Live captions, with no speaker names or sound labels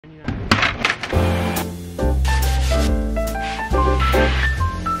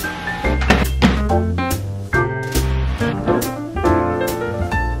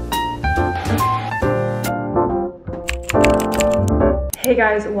Hey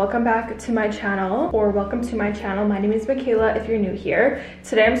guys, welcome back to my channel, or welcome to my channel. My name is Michaela if you're new here.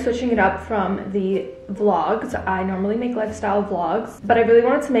 Today I'm switching it up from the vlogs. I normally make lifestyle vlogs, but I really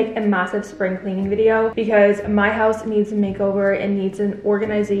wanted to make a massive spring cleaning video because my house needs a makeover. It needs an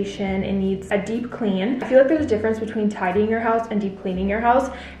organization. It needs a deep clean. I feel like there's a difference between tidying your house and deep cleaning your house,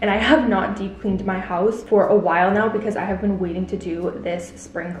 and I have not deep cleaned my house for a while now because I have been waiting to do this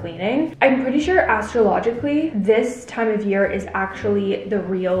spring cleaning. I'm pretty sure astrologically this time of year is actually the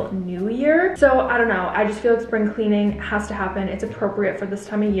real new year. So I don't know, I just feel like spring cleaning has to happen. It's appropriate for this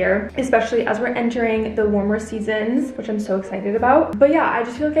time of year, especially as we're entering the warmer seasons, which I'm so excited about. But yeah, I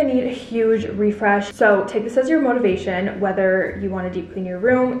just feel like I need a huge refresh. So take this as your motivation, whether you want to deep clean your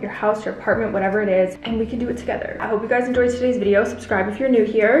room, your house, your apartment, whatever it is, and we can do it together. I hope you guys enjoyed today's video. Subscribe if you're new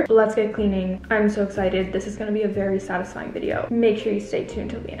here. Let's get cleaning. I'm so excited. This is going to be a very satisfying video. Make sure you stay tuned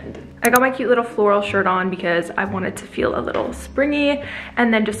till the end. I got my cute little floral shirt on because I wanted to feel a little springy,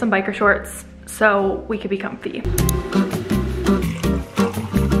 and then just some biker shorts so we could be comfy.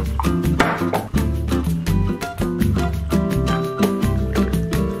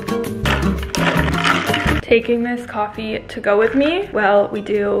 Taking this coffee to go with me while we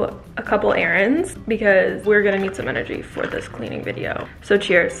do a couple errands because we're gonna need some energy for this cleaning video. So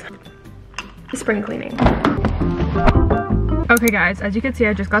cheers to spring cleaning. Okay guys, as you can see,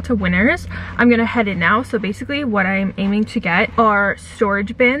 I just got to Winners. I'm gonna head in now. So basically what I'm aiming to get are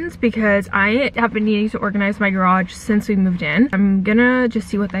storage bins because I have been needing to organize my garage since we moved in. I'm gonna just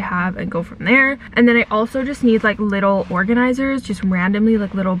see what they have and go from there. And then I also just need like little organizers, just randomly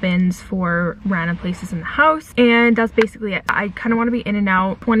like little bins for random places in the house. And that's basically it. I kind of want to be in and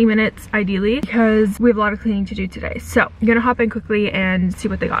out 20 minutes ideally because we have a lot of cleaning to do today. So I'm gonna hop in quickly and see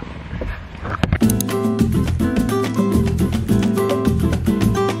what they got.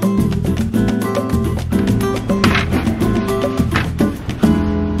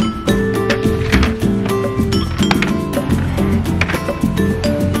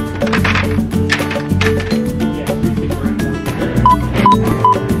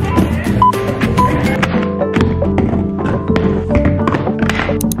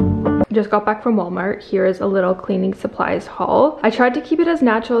 Just got back from Walmart. Here is a little cleaning supplies haul. I tried to keep it as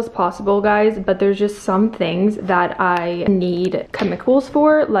natural as possible, guys, but there's just some things that I need chemicals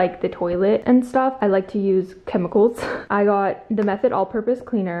for, like the toilet and stuff. I like to use chemicals. I got the Method all-purpose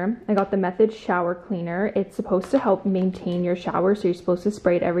cleaner. I got the Method shower cleaner. It's supposed to help maintain your shower, so you're supposed to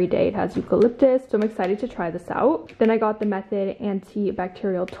spray it every day. It has eucalyptus, so I'm excited to try this out. Then I got the Method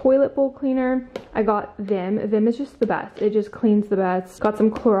antibacterial toilet bowl cleaner. I got Vim. Vim is just the best. It just cleans the best. Got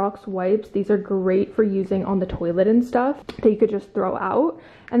some Clorox wipes. These are great for using on the toilet and stuff that you could just throw out.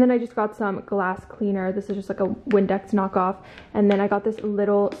 And then I just got some glass cleaner. This is just like a Windex knockoff. And then I got this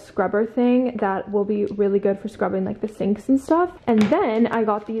little scrubber thing that will be really good for scrubbing like the sinks and stuff. And then I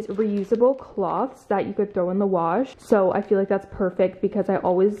got these reusable cloths that you could throw in the wash. So I feel like that's perfect because I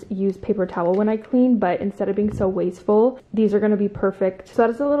always use paper towel when I clean, but instead of being so wasteful, these are gonna be perfect. So that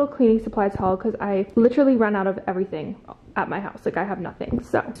is a little cleaning supplies haul because I literally ran out of everything at my house. Like I have nothing.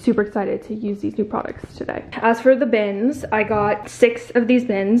 So super excited to use these new products today. As for the bins, I got 6 of these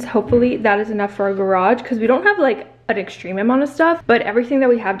bins. Hopefully that is enough for our garage because we don't have like an extreme amount of stuff, but everything that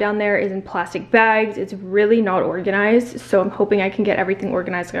we have down there is in plastic bags. It's really not organized, so I'm hoping I can get everything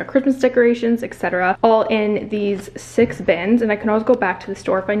organized, like our Christmas decorations, etc., all in these 6 bins. And I can always go back to the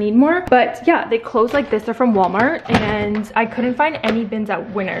store if I need more. But yeah, they close like this. They're from Walmart, and I couldn't find any bins at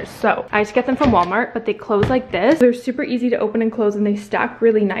Winners, so I just get them from Walmart, but they close like this. They're super easy to open and close, and they stack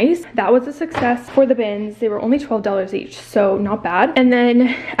really nice. That was a success for the bins. They were only $12 each, so not bad. And then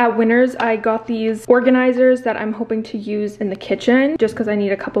at Winners, I got these organizers that I'm hoping to use in the kitchen just because I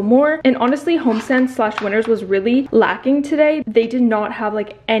need a couple more. And honestly, HomeSense / Winners was really lacking today. They did not have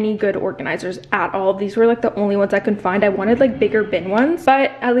like any good organizers at all. These were like the only ones I could find. I wanted like bigger bin ones,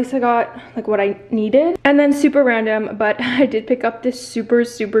 but at least I got like what I needed. And then super random, but I did pick up this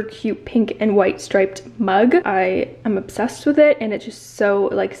super cute pink and white striped mug. I am obsessed with it, and it's just so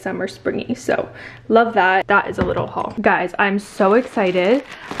like summer springy, so love that. That is a little haul. Guys, I'm so excited.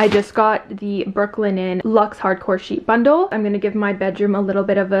 I just got the Brooklinen Luxe Hardcore Sheet Bundle. I'm gonna give my bedroom a little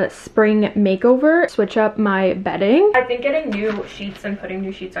bit of a spring makeover, switch up my bedding. I think getting new sheets and putting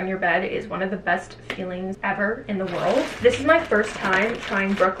new sheets on your bed is one of the best feelings ever in the world. This is my first time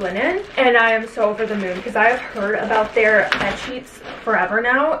trying Brooklinen, and I am so over the moon because I have heard about their bed sheets forever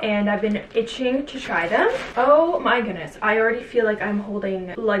now, and I've been itching to try them. Oh my goodness, I already feel like I'm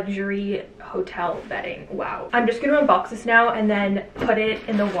holding luxury hotel bedding. Wow. I'm just gonna unbox this now and then put it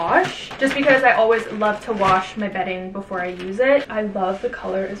in the wash, just because I always love to wash my bedding before I use it. I love the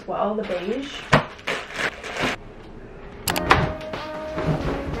color as well, the beige.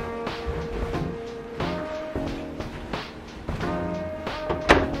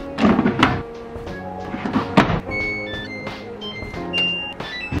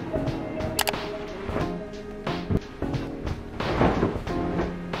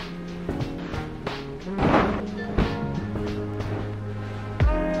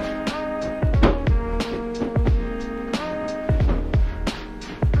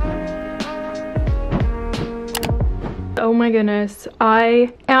 Oh my goodness,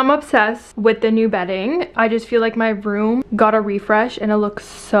 I am obsessed with the new bedding. I just feel like my room got a refresh and it looks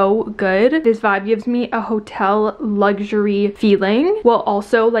so good. This vibe gives me a hotel luxury feeling while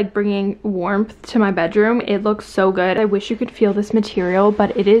also like bringing warmth to my bedroom. It looks so good. I wish you could feel this material,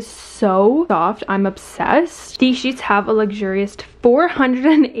 but it is so soft. I'm obsessed. These sheets have a luxurious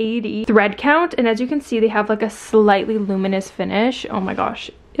 480 thread count, and as you can see, they have like a slightly luminous finish. Oh my gosh,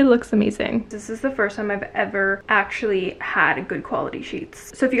 it looks amazing. This is the first time I've ever actually had good quality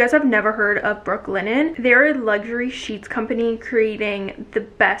sheets. So if you guys have never heard of Brooklinen, they're a luxury sheets company creating the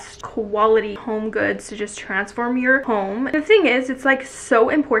best quality home goods to just transform your home. The thing is, it's like so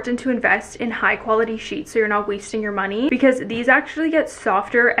important to invest in high quality sheets so you're not wasting your money, because these actually get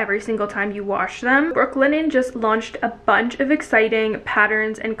softer every single time you wash them. Brooklinen just launched a bunch of exciting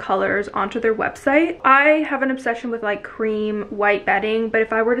patterns and colors onto their website. I have an obsession with like cream white bedding, but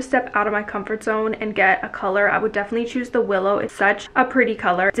if I were to step out of my comfort zone and get a color, I would definitely choose the willow. It's such a pretty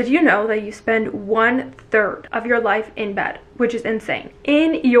color. Did you know that you spend 1/3 of your life in bed, which is insane,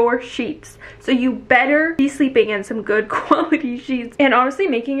 in your sheets? So you better be sleeping in some good quality sheets. And honestly,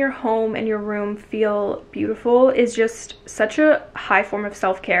 making your home and your room feel beautiful is just such a high form of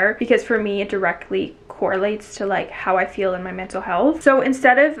self-care, because for me it directly correlates to like how I feel in my mental health. So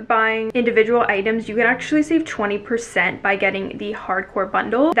instead of buying individual items, you can actually save 20% by getting the hardcore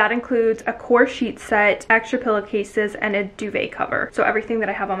bundle. That includes a core sheet set, extra pillowcases, and a duvet cover. So everything that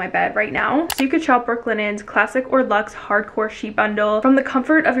I have on my bed right now. So you could shop Brooklinen's classic or luxe hardcore sheet bundle from the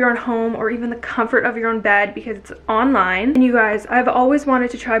comfort of your own home or even the comfort of your own bed, because it's online. And you guys, I've always wanted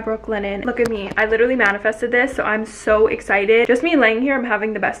to try Brooklinen. Look at me, I literally manifested this, so I'm so excited. Just me laying here, I'm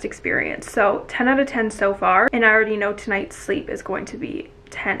having the best experience. So 10 out of 10 so far, and I already know tonight's sleep is going to be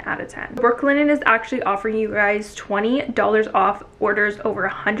 10 out of 10. Brooklinen is actually offering you guys $20 off orders over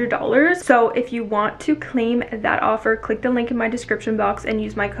 $100. So if you want to claim that offer, click the link in my description box and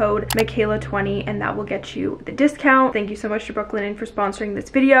use my code Michaela20, and that will get you the discount. Thank you so much to Brooklinen for sponsoring this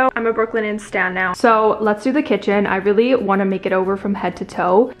video. I'm a Brooklinen stan now. So let's do the kitchen. I really want to make it over from head to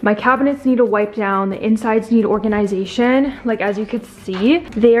toe. My cabinets need a wipe down. The insides need organization. Like, as you can see,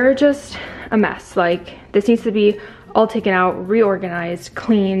 they're just a mess. Like, this needs to be all taken out, reorganized,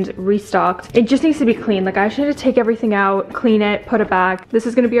 cleaned, restocked. It just needs to be clean. Like, I just need to take everything out, clean it, put it back. This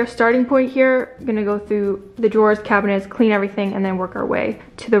is gonna be our starting point here. I'm gonna go through the drawers, cabinets, clean everything, and then work our way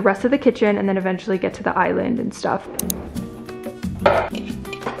to the rest of the kitchen, and then eventually get to the island and stuff.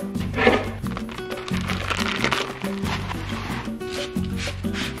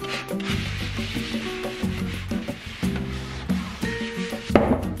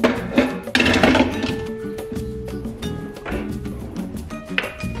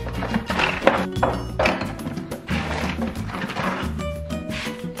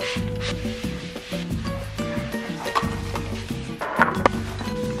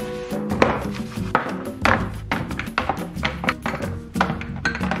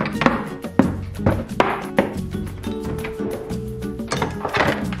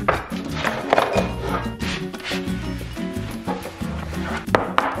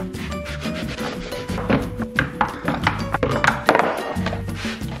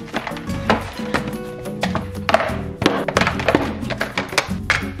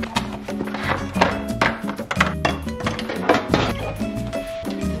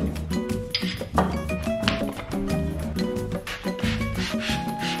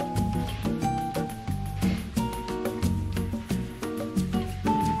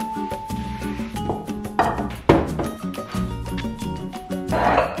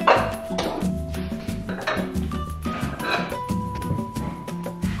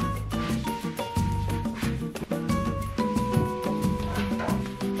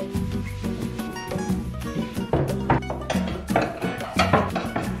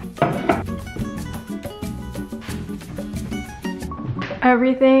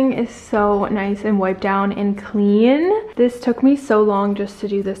 Everything is so nice and wiped down and clean. This took me so long just to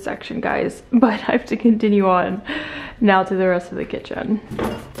do this section, guys, but I have to continue on now to the rest of the kitchen.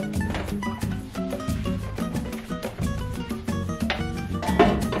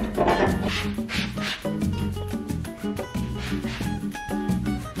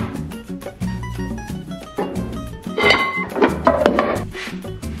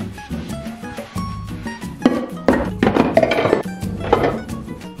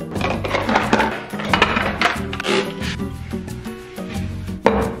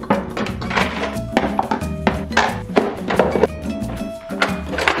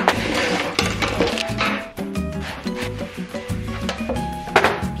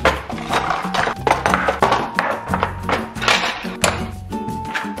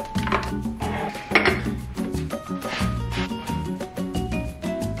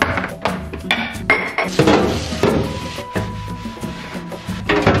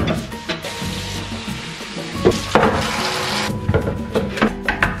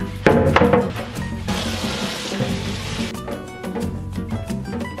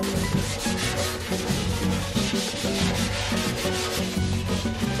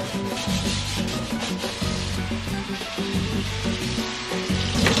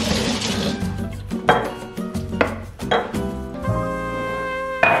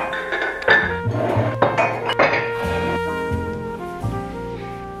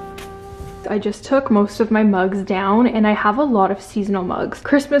 I just took most of my mugs down, and I have a lot of seasonal mugs,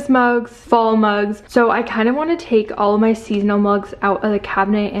 Christmas mugs, fall mugs. So I kind of want to take all of my seasonal mugs out of the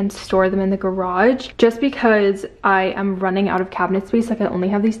cabinet and store them in the garage, just because I am running out of cabinet space. Like I only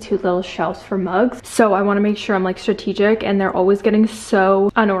have these 2 little shelves for mugs, so I want to make sure I'm like strategic, and they're always getting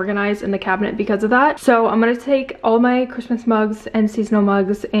so unorganized in the cabinet because of that. So I'm gonna take all my Christmas mugs and seasonal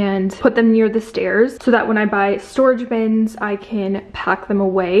mugs and put them near the stairs, so that when I buy storage bins I can pack them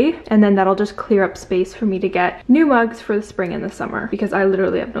away, and then that'll just clear up space for me to get new mugs for the spring and the summer, because I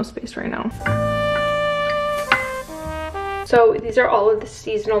literally have no space right now. So these are all of the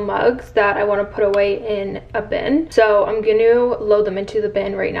seasonal mugs that I want to put away in a bin. So I'm going to load them into the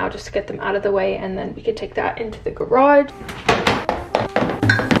bin right now just to get them out of the way, and then we can take that into the garage.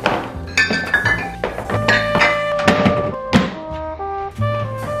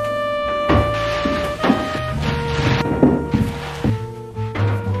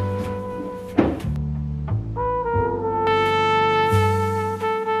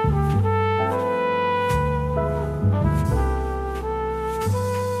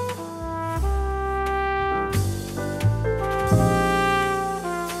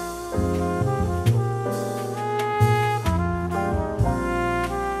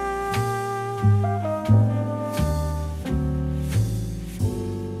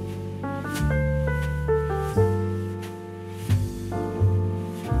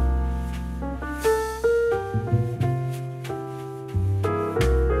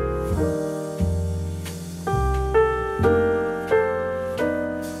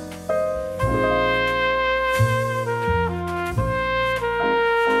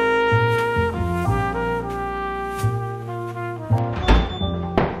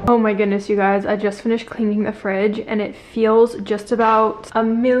 Oh my goodness, you guys, I just finished cleaning the fridge and it feels just about a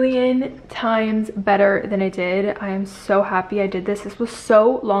million times better than it did. I am so happy I did this. This was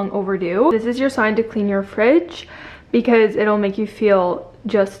so long overdue. This is your sign to clean your fridge, because it'll make you feel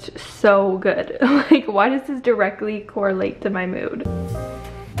just so good. Like, why does this directly correlate to my mood?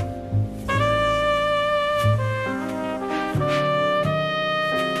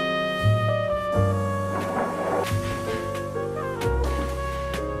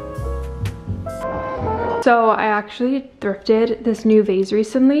 So I actually thrifted this new vase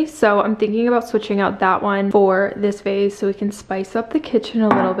recently, so I'm thinking about switching out that one for this vase so we can spice up the kitchen a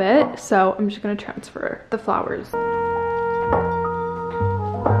little bit. So I'm just gonna transfer the flowers.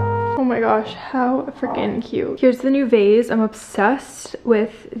 Oh my gosh, how freaking cute. Here's the new vase. I'm obsessed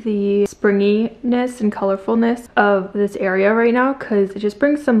with the springiness and colorfulness of this area right now, because it just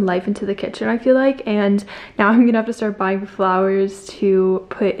brings some life into the kitchen, I feel like. And now I'm gonna have to start buying flowers to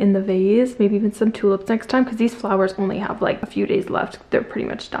put in the vase, maybe even some tulips next time, because these flowers only have like a few days left. They're pretty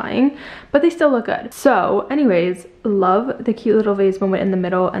much dying, but they still look good. So anyways, love the cute little vase moment in the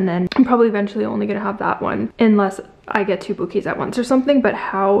middle, and then I'm probably eventually only gonna have that one unless I get 2 bouquets at once or something. But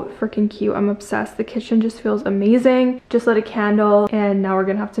how freaking cute. I'm obsessed. The kitchen just feels amazing. Just lit a candle and now we're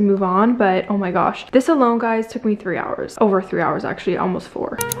gonna have to move on, but oh my gosh, this alone, guys, took me 3 hours. Over 3 hours actually, almost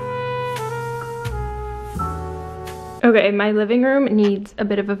 4. Okay, my living room needs a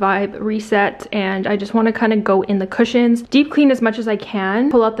bit of a vibe reset, and I just want to kind of go in the cushions, deep clean as much as I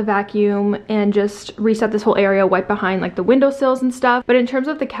can, pull out the vacuum and just reset this whole area, wipe behind like the windowsills and stuff. But in terms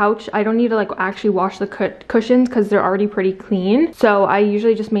of the couch, I don't need to like actually wash the cushions because they're already pretty clean. So I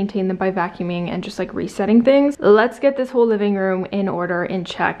usually just maintain them by vacuuming and just like resetting things. Let's get this whole living room in order, in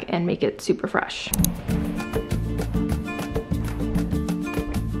check, and make it super fresh.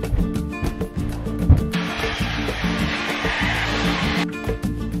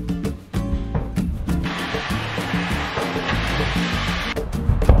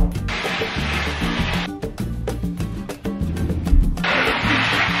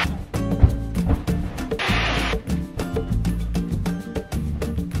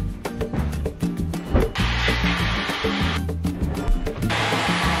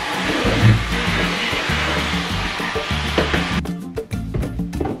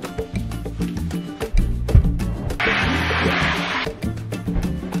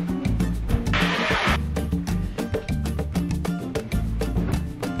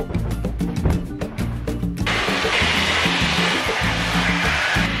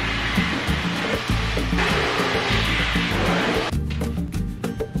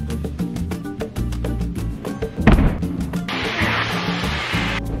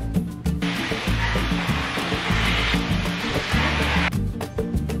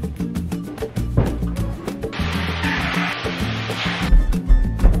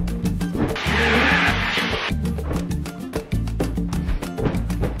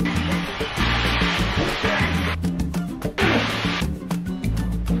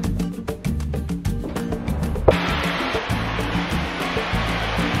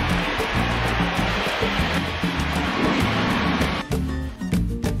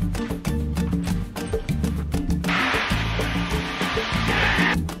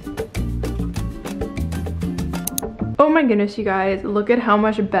 my goodness, you guys, look at how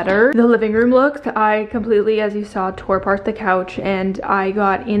much better the living room looked. I completely, as you saw, tore apart the couch and I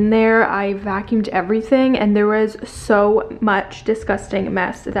got in there, I vacuumed everything, and there was so much disgusting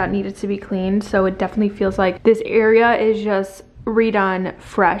mess that needed to be cleaned. So it definitely feels like this area is just redone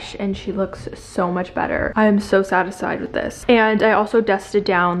fresh and she looks so much better. I am so satisfied with this. And I also dusted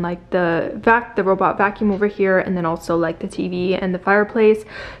down like the robot vacuum over here, and then also like the TV and the fireplace,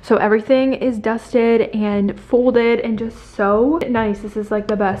 so everything is dusted and folded and just so nice. This is like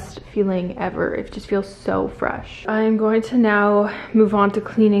the best feeling ever. It just feels so fresh. I'm going to now move on to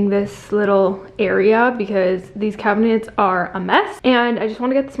cleaning this little area because these cabinets are a mess and I just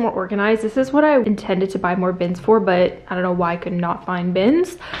want to get this more organized. This is what I intended to buy more bins for, but I don't know why I could not find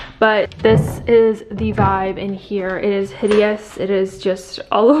bins. But this is the vibe in here. It is hideous. It is just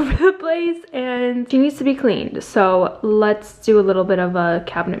all over the place and she needs to be cleaned. So let's do a little bit of a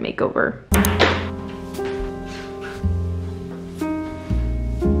cabinet makeover.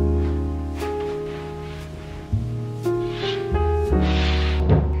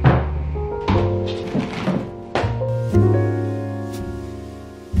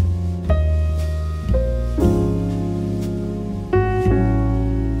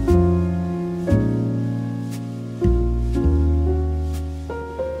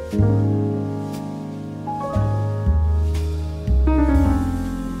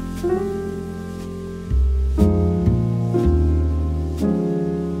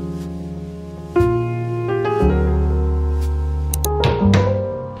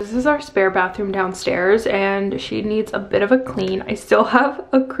 This is our spare bathroom downstairs and she needs a bit of a clean. I still have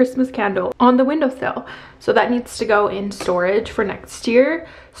a Christmas candle on the windowsill, so that needs to go in storage for next year.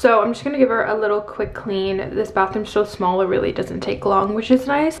 So I'm just gonna give her a little quick clean. This bathroom's so small, it really doesn't take long, which is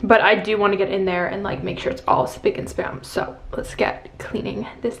nice, but I do want to get in there and like make sure it's all spick and span. So let's get cleaning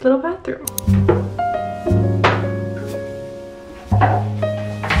this little bathroom.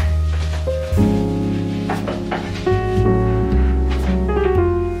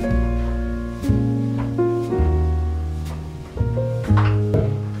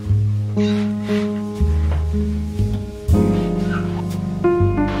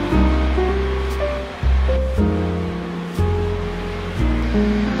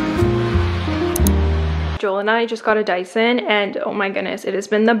 Joel and I just got a Dyson and oh my goodness, it has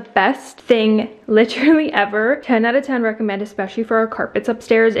been the best thing literally ever. 10 out of 10 recommend, especially for our carpets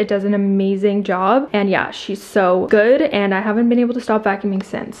upstairs. It does an amazing job and yeah, she's so good and I haven't been able to stop vacuuming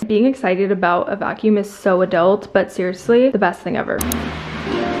since. Being excited about a vacuum is so adult, but seriously, the best thing ever.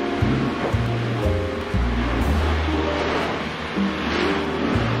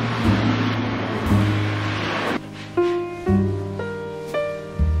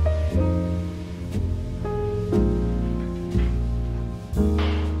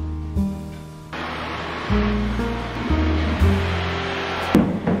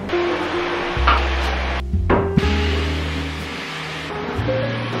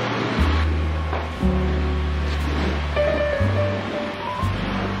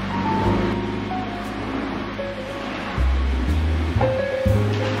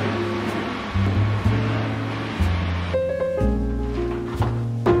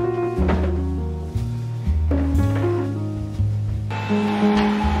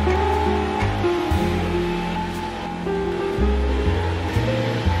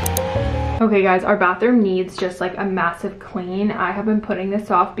 Okay guys, our bathroom needs just like a massive clean. I have been putting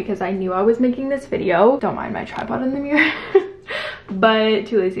this off because I knew I was making this video. Don't mind my tripod in the mirror. But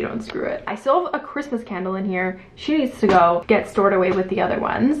too lazy to unscrew it. I still have a Christmas candle in here. She needs to go get stored away with the other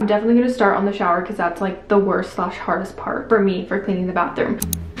ones. I'm definitely going to start on the shower because that's like the worst / hardest part for me for cleaning the bathroom.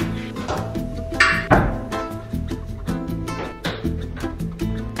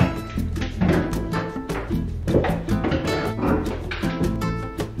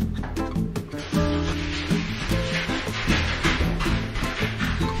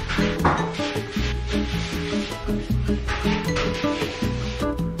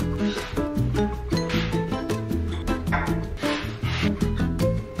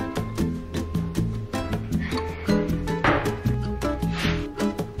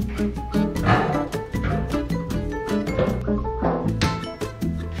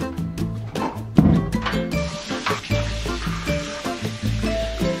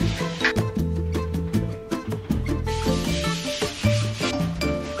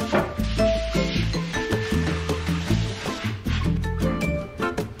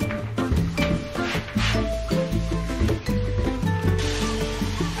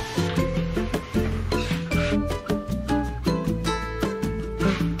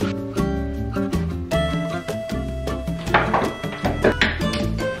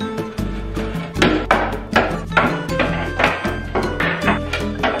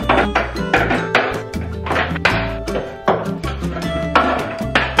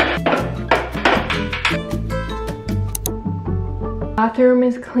 Bathroom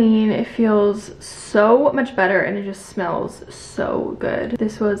is clean. It feels so much better and it just smells so good.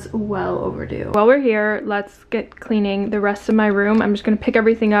 This was well overdue. While we're here, let's get cleaning the rest of my room. I'm just gonna pick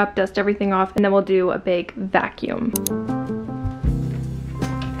everything up, dust everything off, and then we'll do a big vacuum.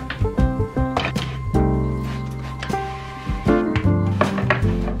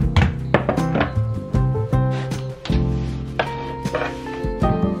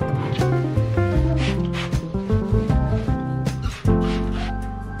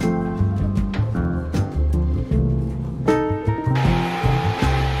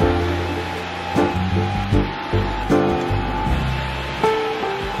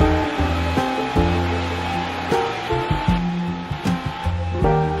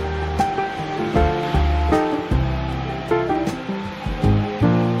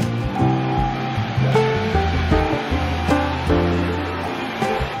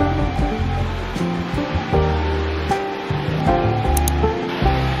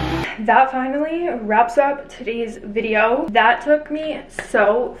 That finally wraps up today's video. That took me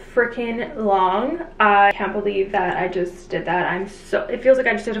so freaking long. I can't believe that I just did that. It feels like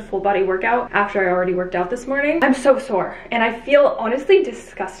I just did a full body workout after I already worked out this morning. I'm so sore and I feel honestly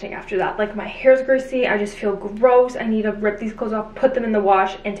disgusting after that. Like my hair's greasy, I just feel gross. I need to rip these clothes off, put them in the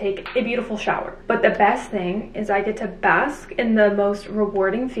wash, and take a beautiful shower. But the best thing is I get to bask in the most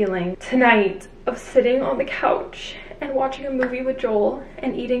rewarding feeling tonight of sitting on the couch and watching a movie with Joel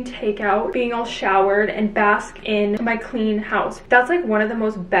and eating takeout, being all showered, and bask in my clean house. That's like one of the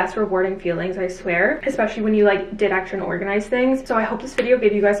most best rewarding feelings, I swear, especially when you like did action organize things. So I hope this video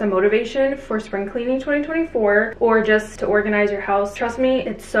gave you guys some motivation for spring cleaning 2024 or just to organize your house. Trust me,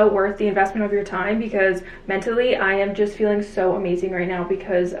 it's so worth the investment of your time because mentally I am just feeling so amazing right now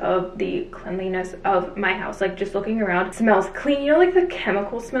because of the cleanliness of my house. Like just looking around, it smells clean. You know, like the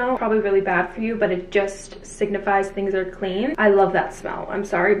chemical smell, probably really bad for you, but it just signifies things are clean. I love that smell. I'm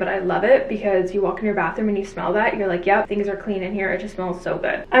sorry, but I love it because you walk in your bathroom and you smell that, you're like, yep, things are clean in here. It just smells so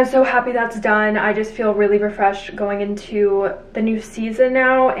good. I'm so happy that's done. I just feel really refreshed going into the new season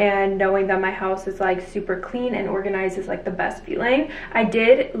now, and knowing that my house is like super clean and organized is like the best feeling. I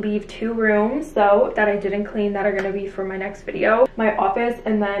did leave 2 rooms though that I didn't clean that are going to be for my next video. My office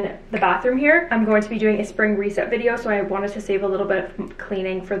and then the bathroom here. I'm going to be doing a spring reset video, so I wanted to save a little bit of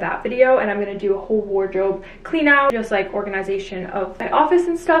cleaning for that video, and I'm going to do a whole wardrobe clean out, just like organization of my office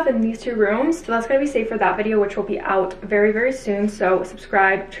and stuff in these 2 rooms. So that's going to be saved for that video, which will be out very, very soon. So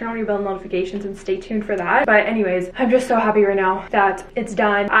subscribe, turn on your bell notifications, and stay tuned for that. But anyways, I'm just so happy right now that it's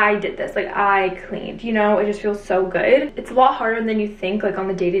done. I did this, like I cleaned, you know, it just feels so good. It's a lot harder than you think, like on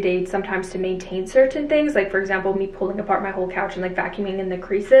the day-to-day sometimes, to maintain certain things. Like for example, me pulling apart my whole couch and like vacuuming in the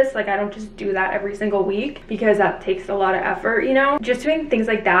creases. Like I don't just do that every single week because that takes a lot of effort, you know. Just doing things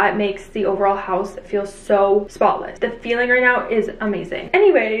like that makes the overall house feel so spotless. The feeling right now is amazing.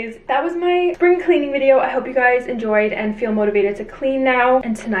 Anyways, that was my spring cleaning video. I hope you guys enjoyed and feel motivated to clean now.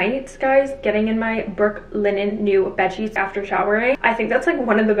 And tonight, guys, getting in my Brooke linen new bedsheets after showering. I think that's like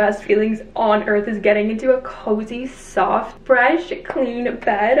one of the best feelings on earth, is getting into a cozy, soft, fresh, clean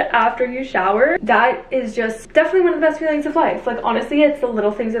bed after you shower. That is just definitely one of the best feelings of life. Like honestly, it's the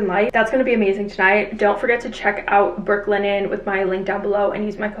little things in life. That's gonna be amazing tonight. Don't forget to check out Brooke linen with my link down below and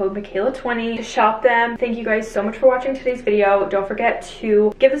use my code Michaela20 to shop them. Thank you guys so much for watching today's video. Don't forget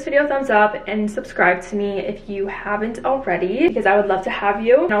to give this video a thumbs up and subscribe to me if you haven't already, because I would love to have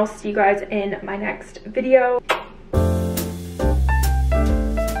you. And I'll see you guys in my next video.